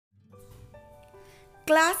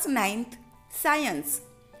Class 9th Science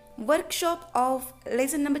Workshop of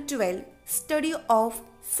Lesson number 12 Study of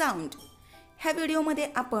Sound. ह्या व्हिडिओमध्ये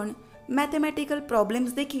आपण mathematical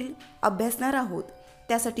problems देखील अभ्यासणार आहोत.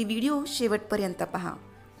 त्यासाठी व्हिडिओ शेवटपर्यंत पहा.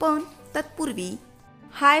 पण तत्पूर्वी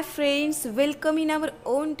Hi friends, welcome in our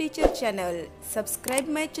own teacher channel.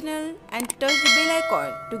 Subscribe my channel and touch the bell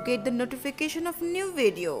icon to get the notification of new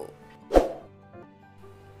video.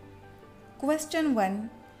 Question 1.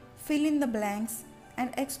 Fill in the blanks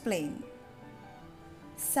and explain.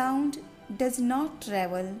 Sound does not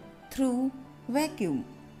travel through vacuum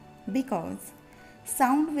because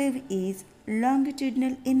sound wave is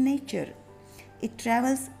longitudinal in nature. It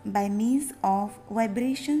travels by means of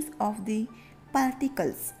vibrations of the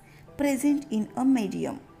particles present in a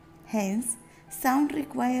medium. Hence, sound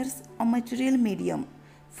requires a material medium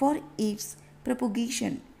for its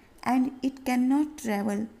propagation and it cannot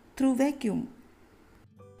travel through vacuum.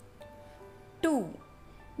 2.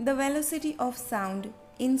 The velocity of sound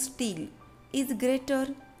in steel is greater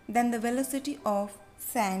than the velocity of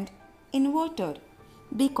sand in water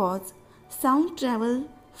because sound travels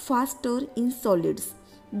faster in solids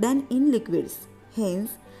than in liquids.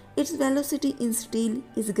 Hence, its velocity in steel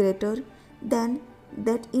is greater than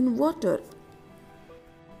that in water.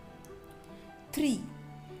 3.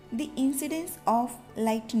 The incidence of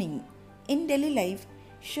lightning in daily life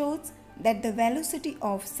shows that the velocity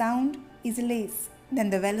of sound is less than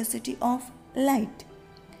the velocity of light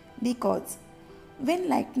because when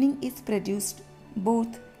lightning is produced,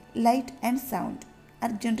 both light and sound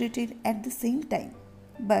are generated at the same time.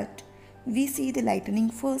 But we see the lightning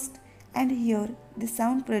first and hear the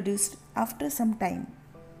sound produced after some time.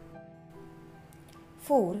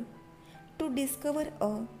 4. To discover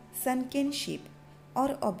a sunken ship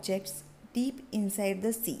or objects deep inside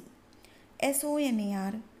the sea,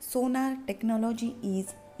 SONAR sonar technology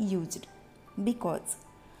is used because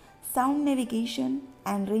sound navigation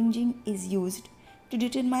and ranging is used to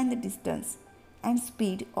determine the distance and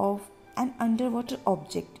speed of an underwater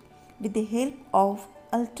object with the help of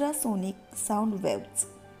ultrasonic sound waves.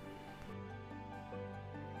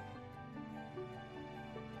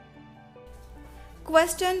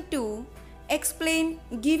 Question 2. Explain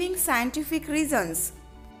giving scientific reasons.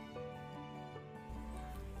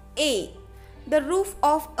 A. The roof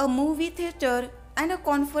of a movie theater and a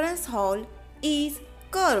conference hall is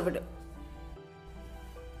curved.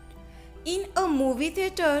 In a movie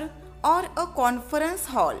theater or a conference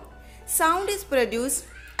hall, sound is produced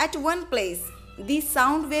at one place. These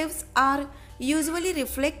sound waves are usually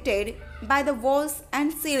reflected by the walls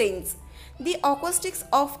and ceilings. The acoustics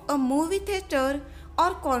of a movie theater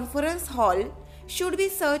or conference hall should be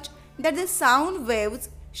such that the sound waves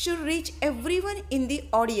should reach everyone in the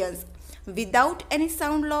audience without any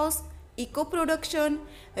sound loss, echo production,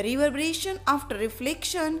 reverberation after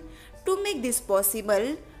reflection. To make this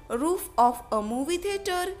possible, roof of a movie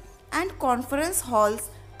theater and conference halls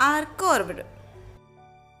are curved.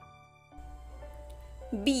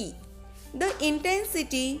 B. The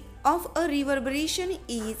intensity of a reverberation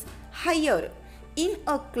is higher in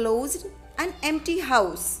a closed and empty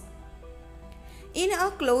house. In a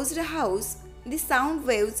closed house, the sound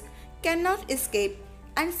waves cannot escape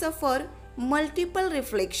and suffer multiple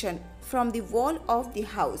reflection from the wall of the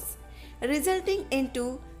house, resulting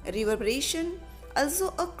into reverberation.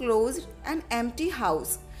 Also, a closed and empty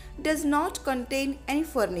house does not contain any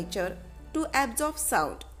furniture to absorb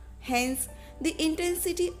sound. Hence, the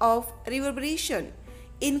intensity of reverberation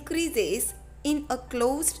increases in a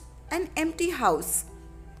closed and empty house.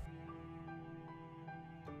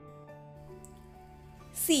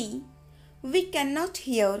 C. We cannot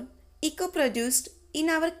hear echo produced in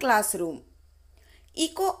our classroom.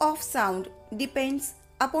 Echo of sound depends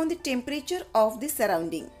upon the temperature of the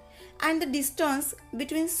surrounding and the distance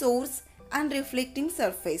between source and reflecting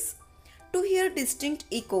surface. To hear distinct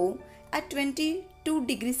echo at 22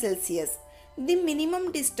 degrees Celsius, the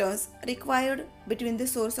minimum distance required between the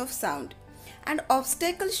source of sound and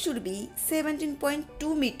obstacle should be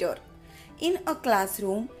 17.2 meter. In a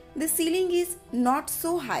classroom, the ceiling is not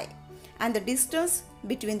so high and the distance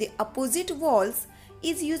between the opposite walls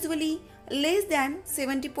is usually less than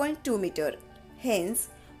 70.2 meter. Hence,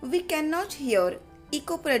 we cannot hear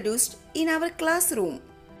echo produced in our classroom.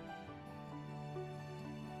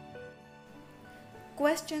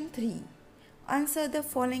 Question 3. Answer the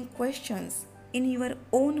following questions in your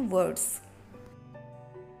own words.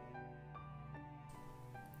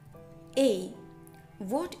 A.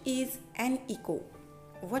 What is an echo?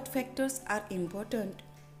 What factors are important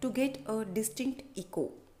to get a distinct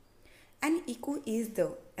echo? An echo is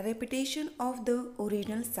the repetition of the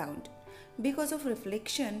original sound because of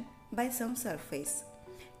reflection by some surface.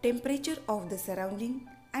 temperature of the surrounding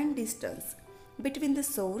and distance between the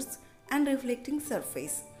source and reflecting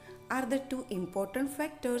surface are the two important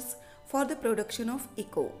factors for the production of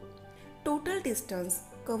echo. Total distance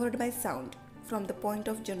covered by sound from the point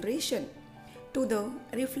of generation to the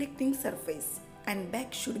reflecting surface and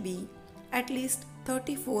back should be at least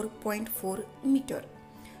 34.4 meter.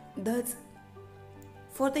 Thus,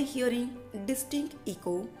 for the hearing distinct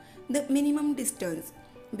echo, the minimum distance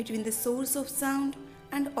between the source of sound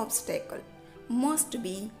and obstacle must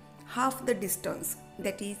be half the distance,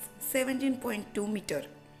 that is 17.2 meter.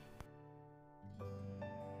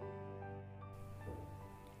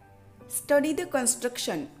 Study the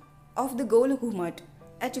construction of the Gol Ghummat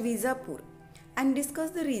at Vizapur and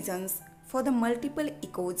discuss the reasons for the multiple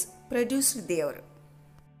echoes produced there.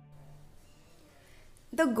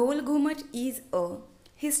 The Gol Ghummat is a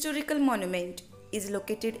historical monument is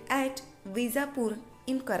located at Vizapur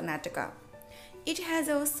in Karnataka. It has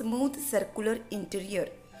a smooth circular interior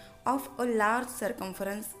of a large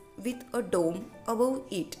circumference with a dome above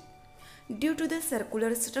it. Due to the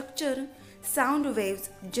circular structure, sound waves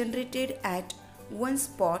generated at one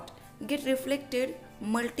spot get reflected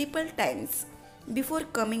multiple times before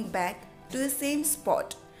coming back to the same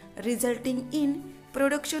spot, resulting in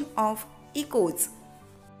production of echoes.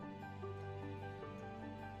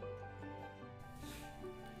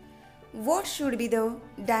 What should be the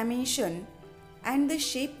dimension and the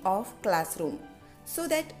shape of classroom so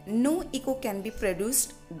that no echo can be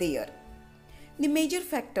produced there? The major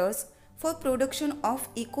factors for production of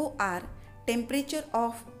echo are temperature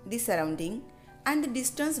of the surrounding and the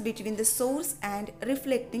distance between the source and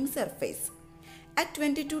reflecting surface. At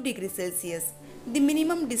 22 degrees Celsius, the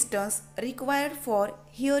minimum distance required for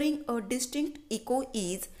hearing a distinct echo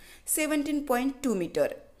is 17.2 meter.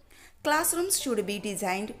 Classrooms should be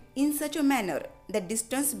designed in such a manner that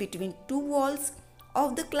distance between two walls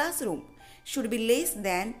of the classroom should be less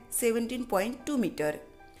than 17.2 meter.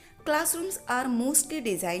 Classrooms are mostly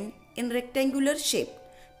designed in rectangular shape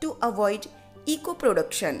to avoid echo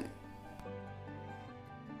production.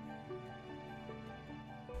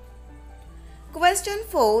 Question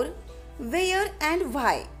 4. Where and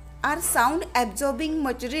why are sound absorbing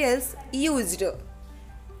materials used?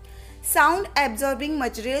 Sound absorbing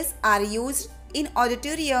materials are used in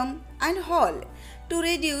auditorium and hall to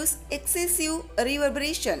reduce excessive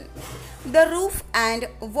reverberation. The roof and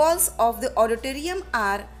walls of the auditorium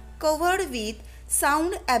are covered with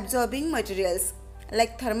sound absorbing materials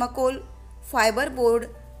like thermocol, fiberboard,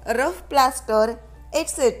 rough plaster,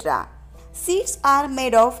 etc. Seats are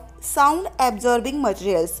made of sound absorbing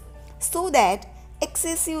materials so that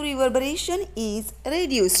excessive reverberation is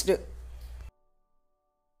reduced.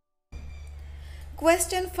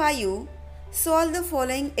 Question 5. Solve the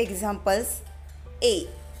following examples. A.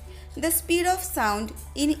 The speed of sound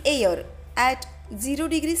in air at 0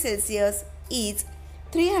 degrees Celsius is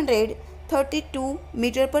 332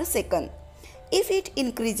 meter per second. If it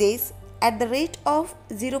increases at the rate of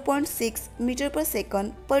 0.6 meter per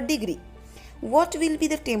second per degree, what will be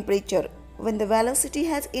the temperature when the velocity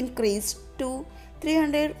has increased to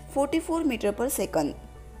 344 meter per second?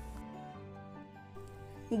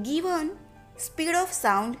 Given speed of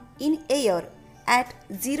sound in air at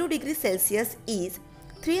 0 degrees Celsius is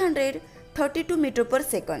 332 meter per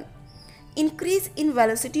second. Increase in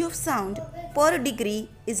velocity of sound per degree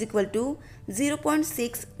is equal to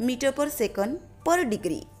 0.6 meter per second per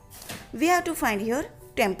degree. We have to find here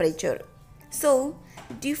temperature. So,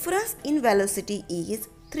 difference in velocity is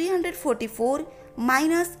 344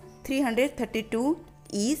 minus 332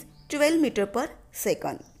 is 12 meter per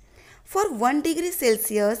second. For 1 degree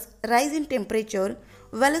Celsius rise in temperature,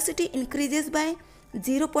 velocity increases by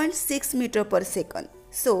 0.6 meter per second.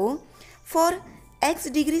 So, for x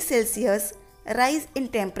degree Celsius rise in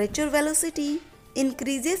temperature, velocity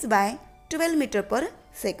increases by 12 meter per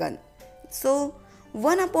second. So,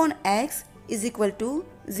 1 upon x is equal to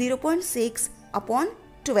 0.6 upon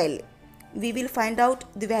 12. We will find out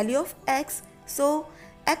the value of x. So,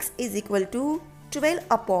 x is equal to 12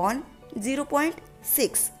 upon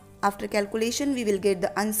 0.6. After calculation, we will get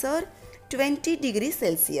the answer 20 degrees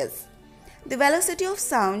Celsius. The velocity of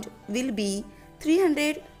sound will be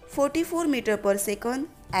 344 meter per second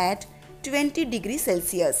at 20 degrees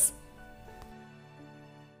Celsius.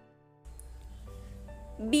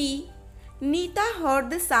 B. Neeta heard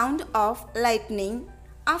the sound of lightning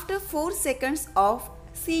after 4 seconds of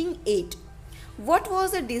seeing it. What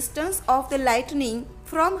was the distance of the lightning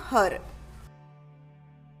from her?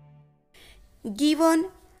 Given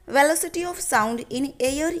velocity of sound in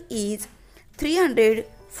air is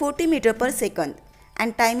 340 meter per second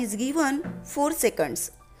and time is given 4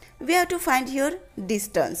 seconds. we have to find here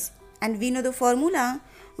distance, and we know the formula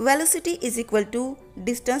velocity is equal to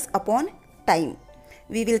distance upon time.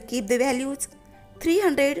 We will keep the values.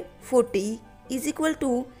 340 is equal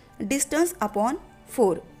to distance upon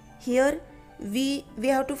 4. Here we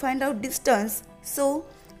have to find out distance, so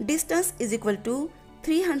distance is equal to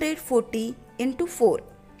 340 into 4.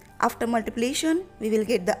 After multiplication, we will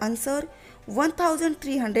get the answer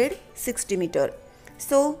 1360 meter.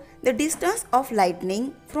 So the distance of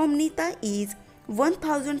lightning from Nita is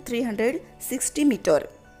 1360 meter.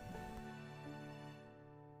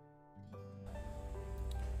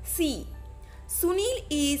 C. Sunil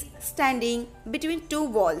is standing between two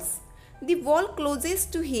walls. The wall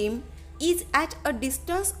closest to him is at a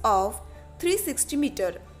distance of 360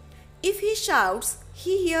 meter. If he shouts,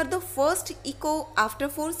 he hears the first echo after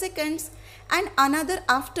 4 seconds and another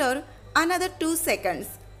after another 2 seconds.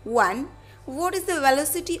 1. What is the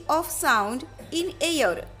velocity of sound in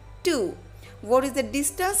air? 2. What is the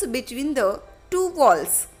distance between the two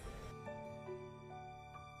walls?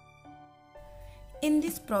 In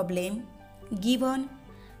this problem, given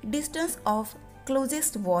distance of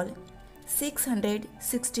closest wall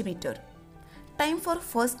 660 meter. Time for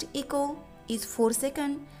first echo is 4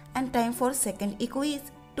 seconds and time for second echo is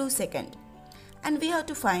 2 seconds. And we have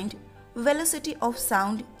to find velocity of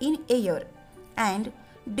sound in air and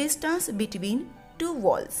distance between two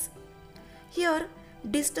walls. Here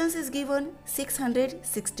distance is given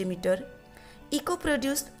 660 meter. Echo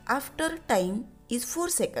produced after time is 4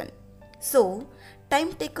 seconds. So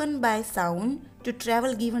time taken by sound to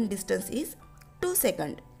travel given distance is 2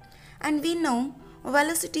 seconds. And we know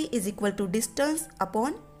velocity is equal to distance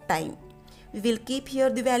upon time. We will keep here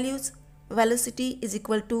the values. Velocity is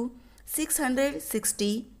equal to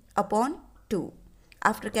 660 upon 2.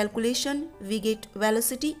 After calculation, we get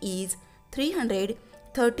velocity is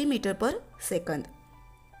 330 meter per second.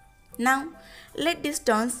 Now, let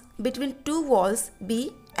distance between two walls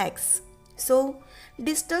be x. So,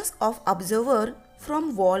 distance of observer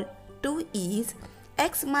from wall 2 is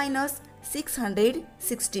x minus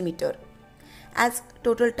 660 meter. As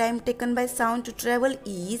total time taken by sound to travel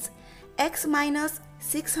is x minus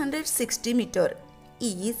 660 meter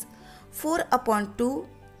is 4 upon 2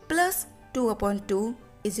 plus 2 upon 2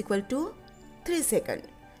 is equal to 3 seconds.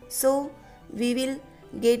 So we will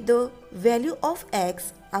get the value of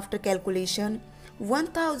x after calculation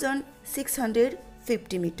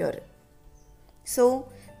 1650 meter. So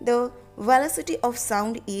the velocity of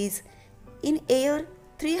sound is in air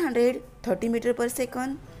 330 meter per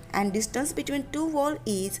second and distance between two walls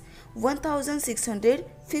is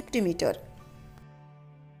 1650 meter.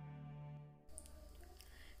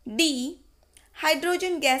 D.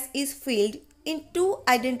 Hydrogen gas is filled in two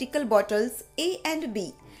identical bottles A and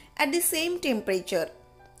B at the same temperature.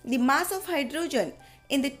 The mass of hydrogen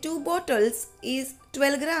in the two bottles is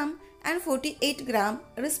 12 gram and 48 gram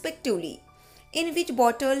respectively. In which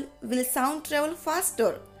bottle will sound travel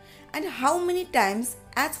faster and how many times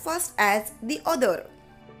as fast as the other?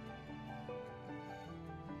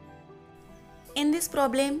 In this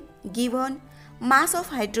problem, given mass of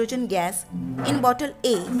hydrogen gas in bottle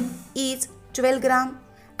A is 12 gram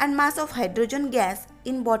and mass of hydrogen gas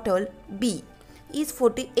in bottle B is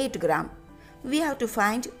 48 gram. We have to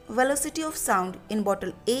find velocity of sound in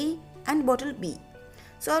bottle A and bottle B.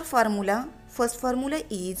 So our formula, first formula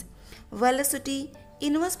is velocity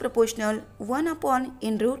inverse proportional 1 upon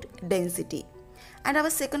in root density. And our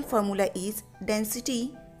second formula is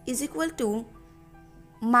density is equal to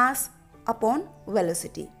mass upon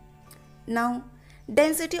velocity. Now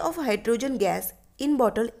density of hydrogen gas in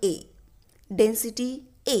bottle A. Density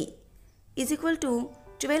A is equal to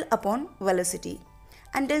 12 upon velocity.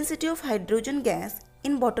 And density of hydrogen gas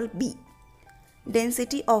in bottle B.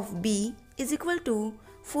 Density of B is equal to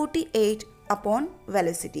 48 upon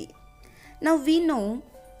velocity. Now we know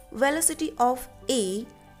velocity of A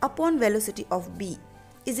upon velocity of B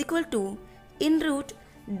is equal to in root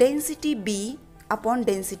density B upon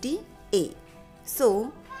density A.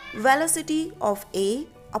 So velocity of A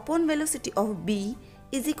upon velocity of B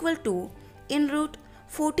is equal to in root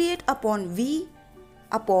 48 upon V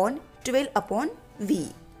upon 12 upon V.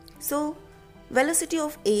 So velocity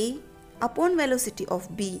of A upon velocity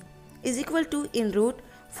of B is equal to in root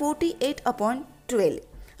 48 upon 12.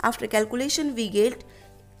 After calculation we get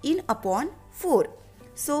in upon 4.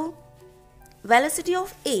 So velocity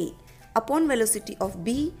of A upon velocity of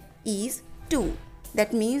B is 2.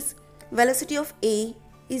 That means velocity of A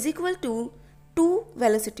is equal to 2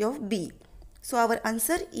 velocity of B. So our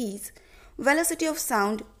answer is velocity of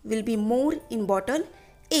sound will be more in bottle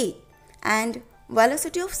A and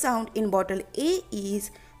velocity of sound in bottle A is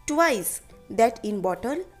twice that in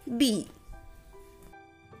bottle B.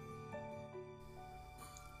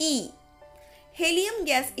 E. Helium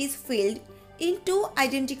gas is filled in two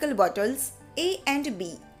identical bottles A and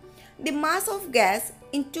B. The mass of gas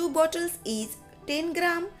in two bottles is 10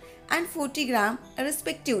 gram and 40 gram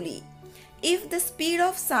respectively. If the speed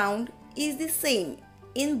of sound is the same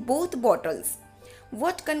in both bottles,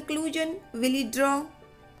 what conclusion will you draw?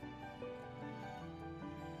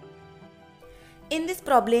 In this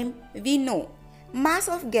problem, we know mass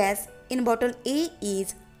of gas in bottle A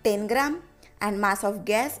is 10 gram and mass of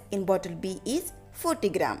gas in bottle B is 40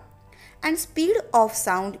 gram. And speed of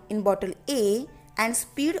sound in bottle A and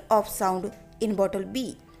speed of sound in bottle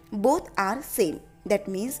B both are same. That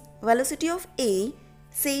means velocity of A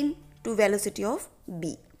same to velocity of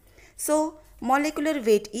B. So molecular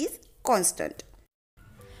weight is constant.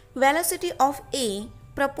 Velocity of A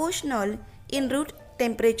proportional in root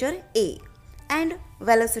temperature A and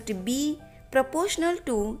velocity B proportional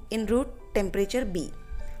to in root temperature B.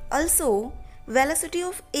 Also velocity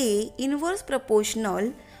of A inverse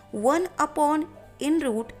proportional 1 upon in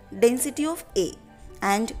root density of A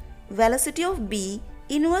and velocity of B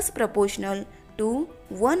inverse proportional to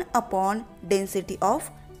 1 upon density of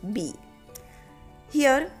B.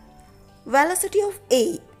 Here velocity of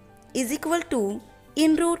A is equal to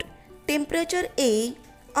in root temperature A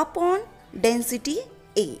upon density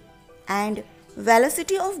A and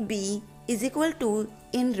velocity of B is equal to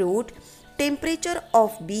in root temperature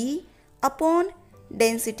of B upon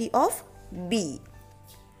density of B.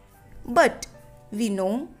 But we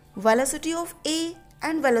know velocity of A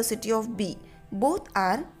and velocity of B both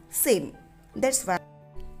are same. That's why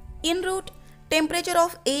in root temperature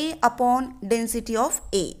of A upon density of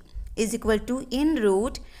A is equal to in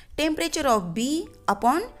root temperature of B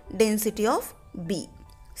upon density of B.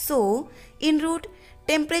 So in root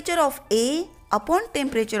temperature of A upon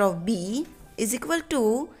temperature of B is equal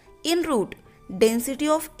to in root density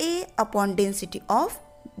of A upon density of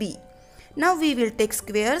B. Now we will take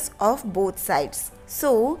squares of both sides.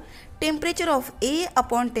 So temperature of A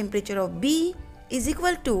upon temperature of B is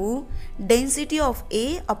equal to density of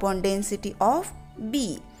A upon density of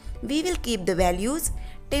B. We will keep the values.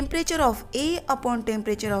 Temperature of A upon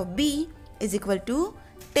temperature of B is equal to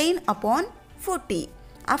 10 upon 40.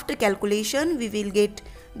 After calculation we will get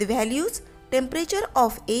the values. Temperature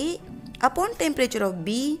of A upon temperature of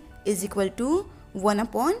B is equal to 1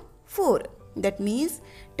 upon 4. That means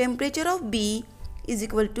temperature of B is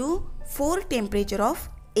equal to 4 temperature of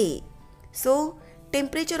A. So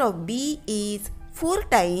temperature of B is 4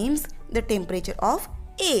 times the temperature of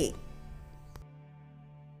A.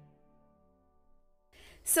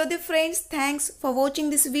 So the friends, thanks for watching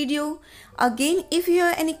this video. Again, if you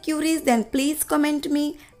have any queries, then please comment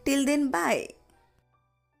me. Till then, bye.